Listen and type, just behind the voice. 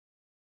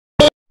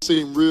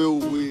seem real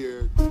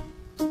weird,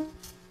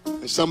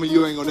 and some of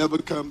you ain't gonna ever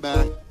come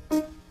back.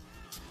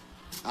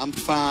 I'm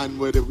fine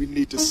with it. We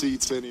need the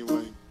seats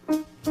anyway.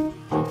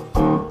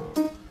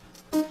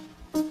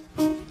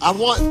 I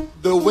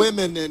want the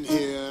women in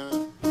here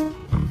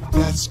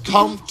that's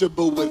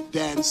comfortable with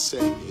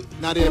dancing.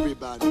 Not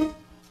everybody.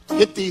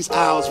 Hit these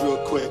aisles real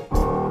quick.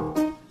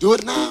 Do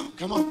it now.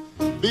 Come on.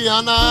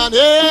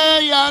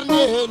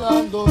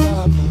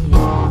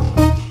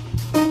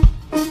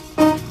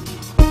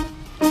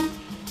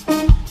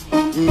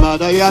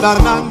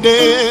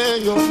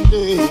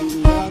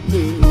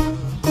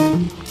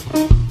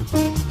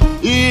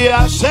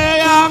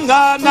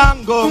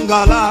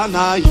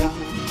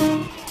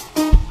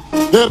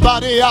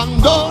 Everybody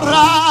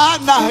andora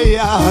na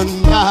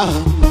yana,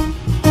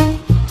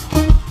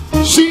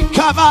 she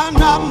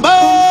kavana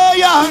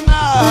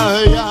yana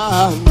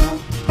yana,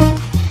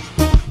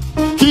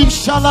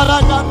 kishala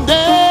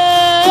gande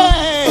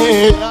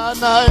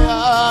yana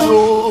yana,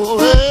 oh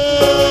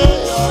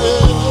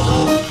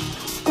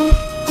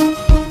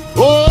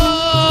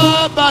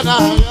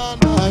banana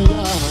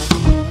yana.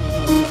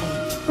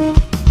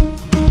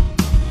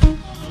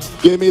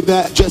 Give me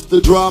that, just the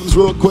drums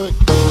real quick.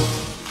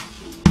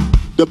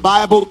 The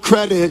Bible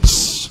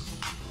credits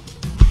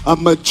a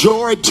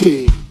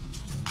majority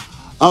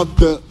of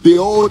the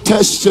Old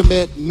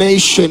Testament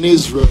nation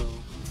Israel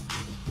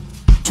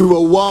to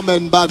a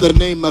woman by the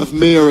name of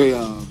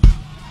Miriam.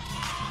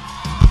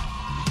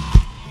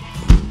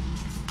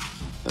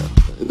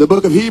 The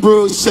book of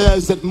Hebrews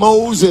says that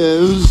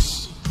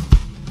Moses,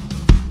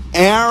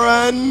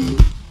 Aaron,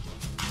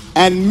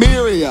 and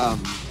Miriam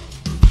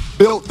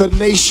built the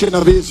nation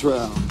of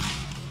Israel.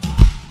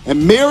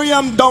 And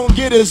Miriam don't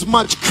get as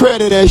much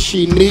credit as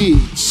she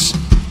needs.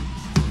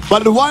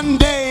 But one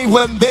day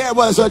when there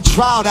was a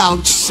drought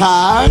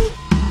outside,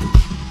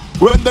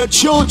 when the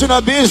children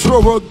of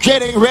Israel were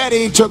getting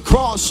ready to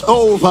cross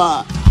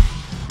over,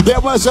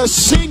 there was a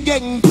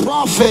singing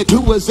prophet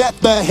who was at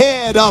the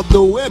head of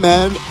the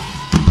women,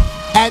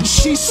 and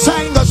she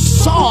sang a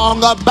song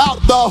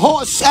about the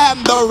horse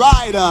and the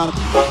rider.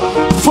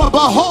 For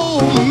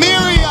behold,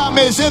 Miriam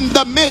is in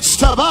the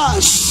midst of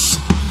us,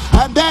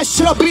 and there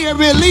shall be a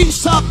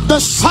release of the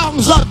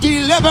songs of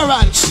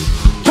deliverance.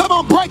 Come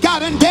on, break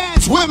out and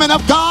dance, women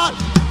of God.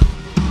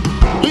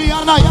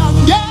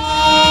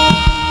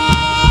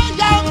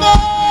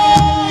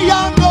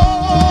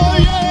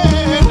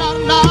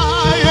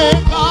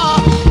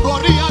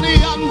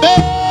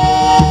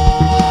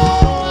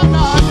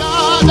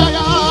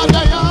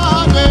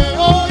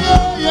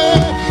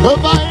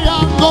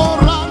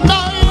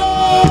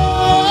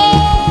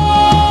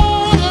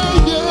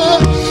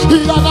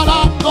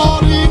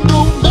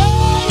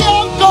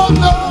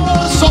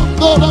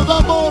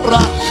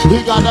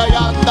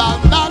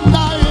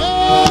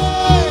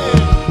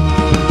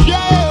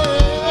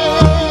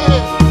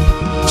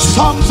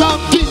 Songs of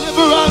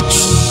deliverance,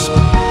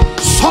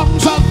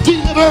 songs of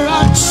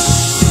deliverance,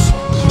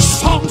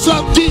 songs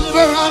of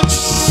deliverance,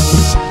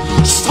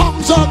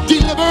 songs of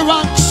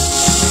deliverance.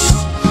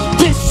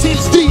 This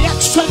is the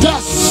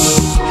Exodus.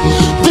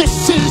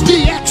 This is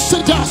the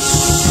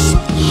Exodus.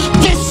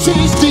 This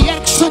is the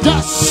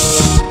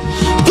Exodus.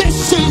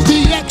 This is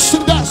the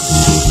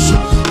Exodus.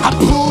 I'm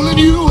pulling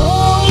you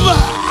over,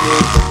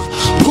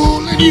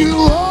 pulling you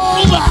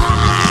over,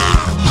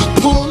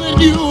 pulling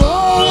you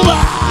over.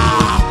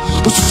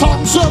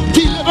 Songs of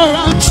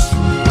deliverance,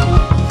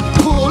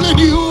 pulling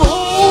you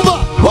over,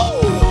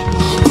 whoa,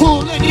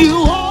 pulling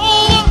you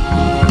over.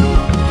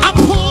 I'm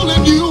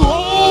pulling you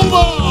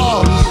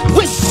over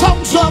with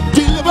songs of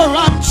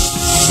deliverance.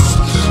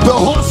 The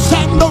horse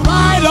and the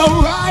rider,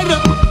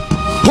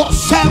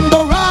 horse and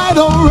the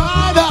rider,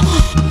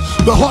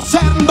 the horse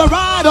and the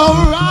rider,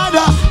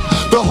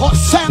 the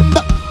horse and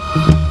the,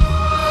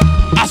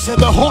 I said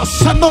the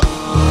horse and the,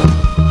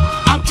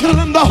 I'm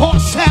killing the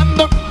horse and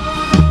the,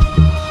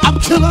 I'm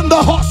killing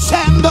the horse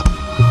and the,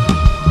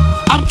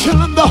 I'm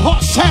killing the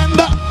horse and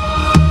the,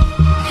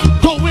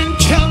 go and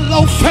tell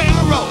old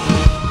Pharaoh,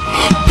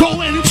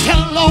 go and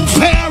tell old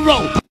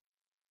Pharaoh.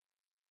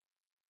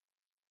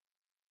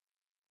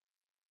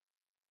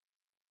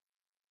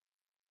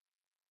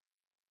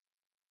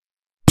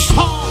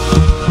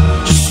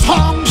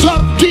 Songs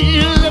of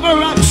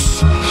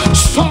deliverance,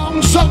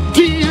 songs of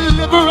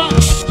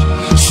deliverance,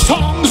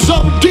 songs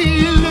of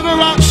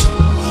deliverance.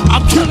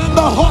 I'm killing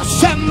the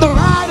horse and the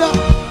rider,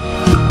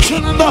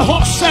 killing the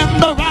horse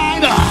and the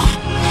rider,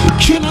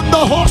 killing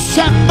the horse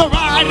and the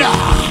rider,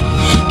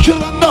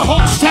 killing the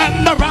horse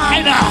and the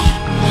rider.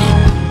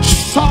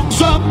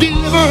 Songs of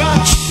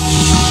deliverance,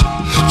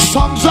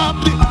 songs of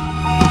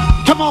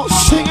come on,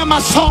 singing my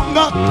song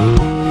up.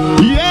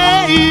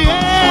 Yeah,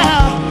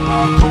 yeah,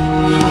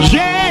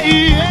 yeah,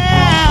 yeah.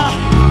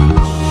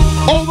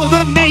 Over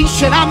the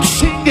nation I'm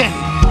singing,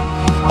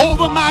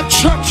 over my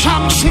church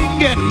I'm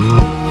singing,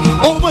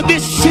 over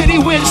this city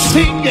we're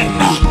singing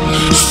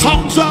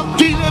songs of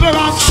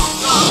deliverance.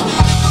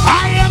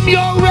 I am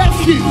your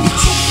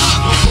refuge,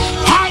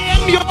 I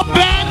am your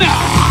banner,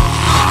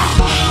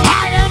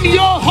 I am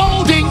your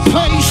holding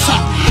place,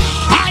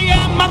 I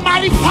am a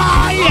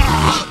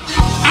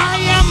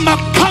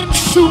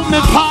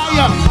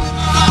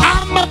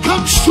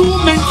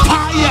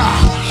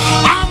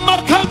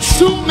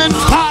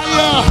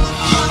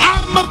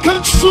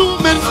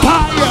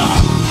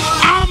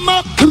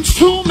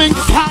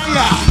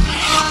fire.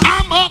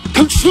 I'm a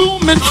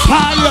consuming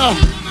fire.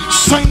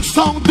 Sing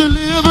song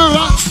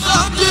deliverance.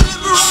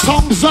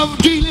 Songs of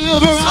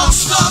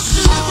deliverance.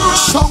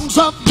 Songs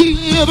of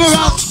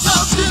deliverance.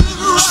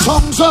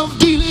 Songs of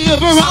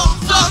deliverance.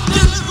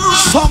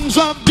 Songs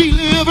of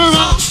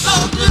deliverance.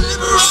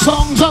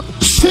 Songs of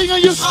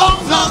singing your song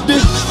of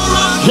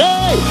deliverance.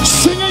 Yeah,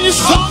 singing your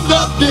song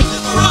of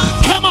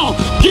deliverance. Come on,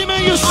 give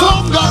me your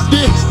song of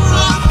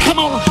deliverance. Come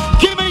on,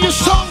 give me your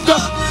song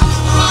of.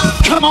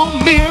 Come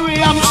on,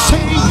 Miriam,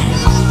 sing.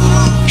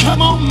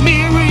 Come on,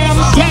 Miriam,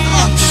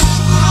 dance.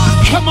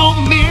 Come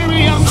on,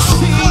 Miriam,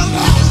 sing.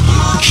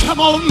 Come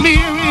on,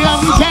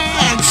 Miriam,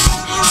 dance.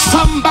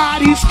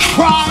 Somebody's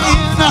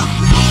crying.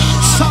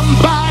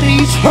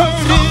 Somebody's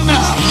hurting.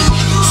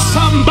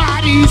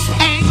 Somebody's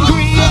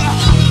angry.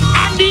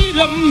 I need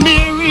a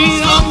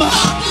Miriam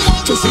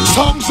to sing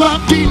songs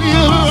of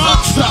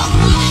deliverance.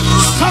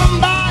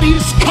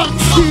 Somebody's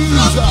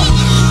confused.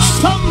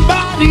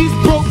 Somebody's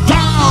broke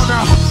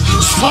down.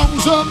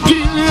 Songs of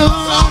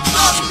deliverance.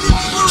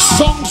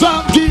 Songs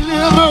of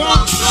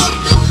deliverance.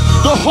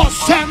 The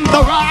horse and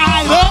the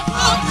rider.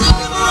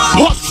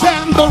 Horse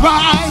and the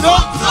rider.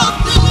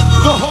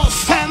 The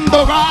horse and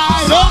the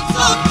rider.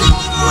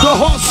 The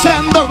horse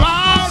and the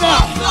rider.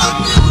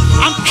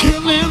 I'm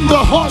killing the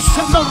horse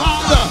and the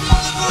rider.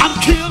 I'm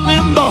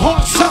killing the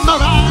horse and the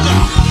rider.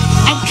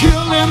 I'm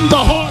killing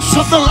the horse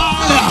and the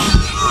rider.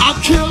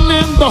 I'm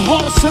killing the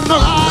horse and the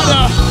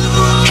rider.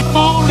 Come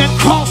on and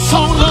cross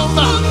on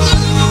over.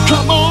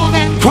 Come on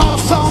and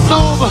cross on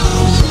over.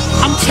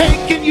 I'm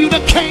taking you to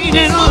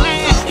Canaan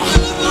land.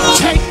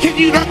 Taking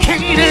you to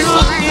Canaan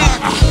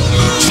land.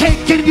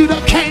 Taking you to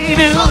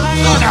Canaan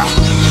land.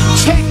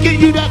 Taking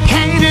you to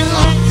Canaan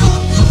land.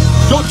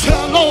 Don't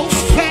tell old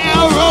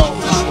Pharaoh,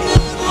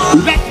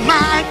 let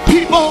my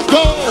people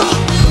go.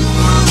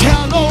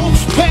 Tell old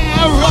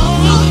Pharaoh,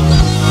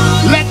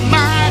 let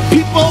my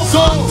people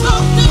go.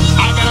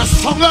 I got a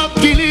song of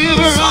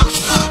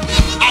deliverance.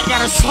 I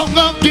got a song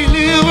of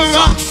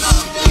deliverance.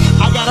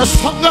 I got a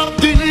song of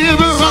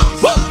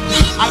deliverance.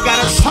 I got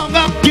a song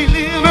of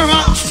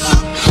deliverance.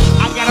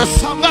 I got a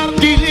song of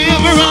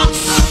deliverance.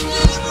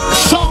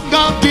 Song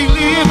of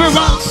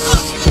deliverance.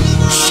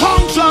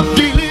 Songs of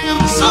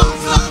deliverance.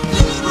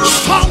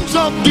 Songs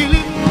of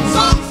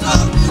deliverance.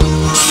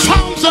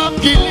 Songs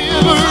of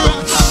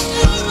deliverance.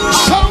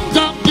 Songs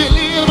of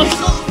deliverance.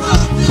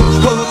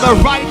 Because when the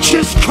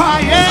righteous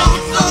cry out,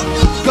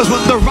 because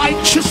when the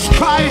righteous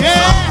cry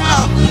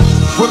out,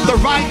 when the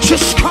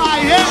righteous cry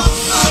out,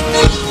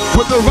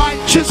 when the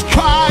righteous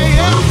cry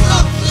out,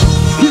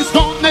 he's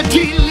gonna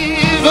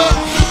deliver.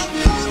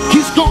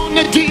 He's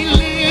gonna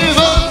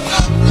deliver.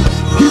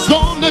 He's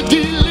gonna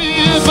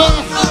deliver.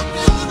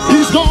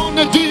 He's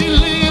gonna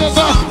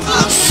deliver.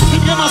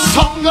 Singing a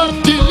song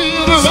of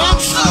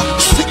deliverance.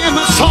 Singing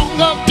a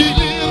song of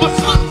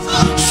deliverance.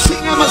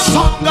 Singing a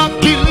song of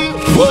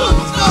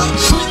deliverance.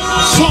 Singing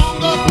a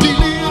song of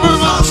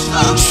deliverance.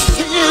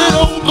 Singing it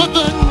over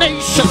the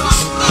nations.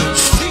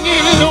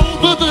 Singing it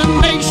over the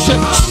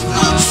nations.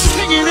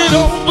 Singing it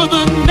over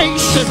the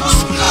nations.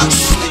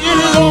 Singing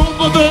it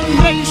over the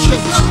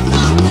nations.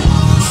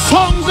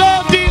 Songs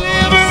of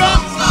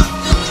deliverance.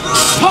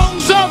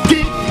 Songs of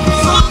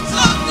deliverance.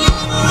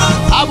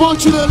 I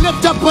want you to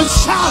lift up a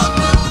shout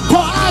for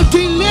our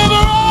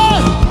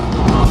deliverer.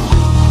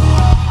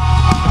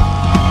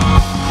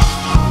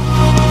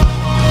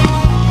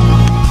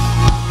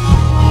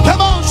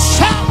 Come on,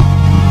 shout.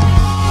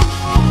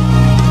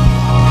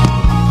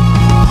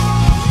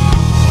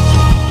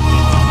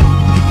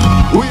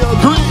 We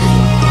agree.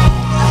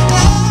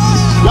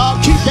 Y'all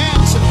keep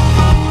dancing.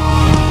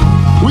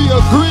 We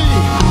agree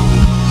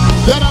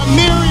that a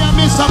Miriam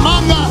is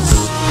among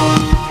us.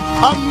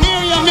 A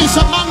Miriam is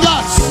among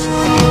us.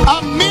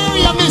 A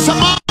Miriam is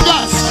among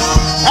us.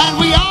 And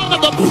we honor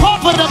the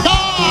prophet of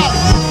God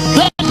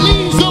that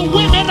leads the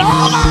women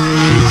over.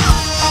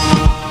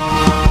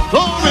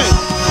 Glory.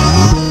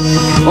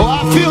 Oh,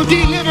 I feel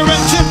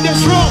deliverance in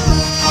this room.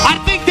 I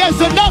think there's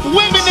enough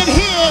women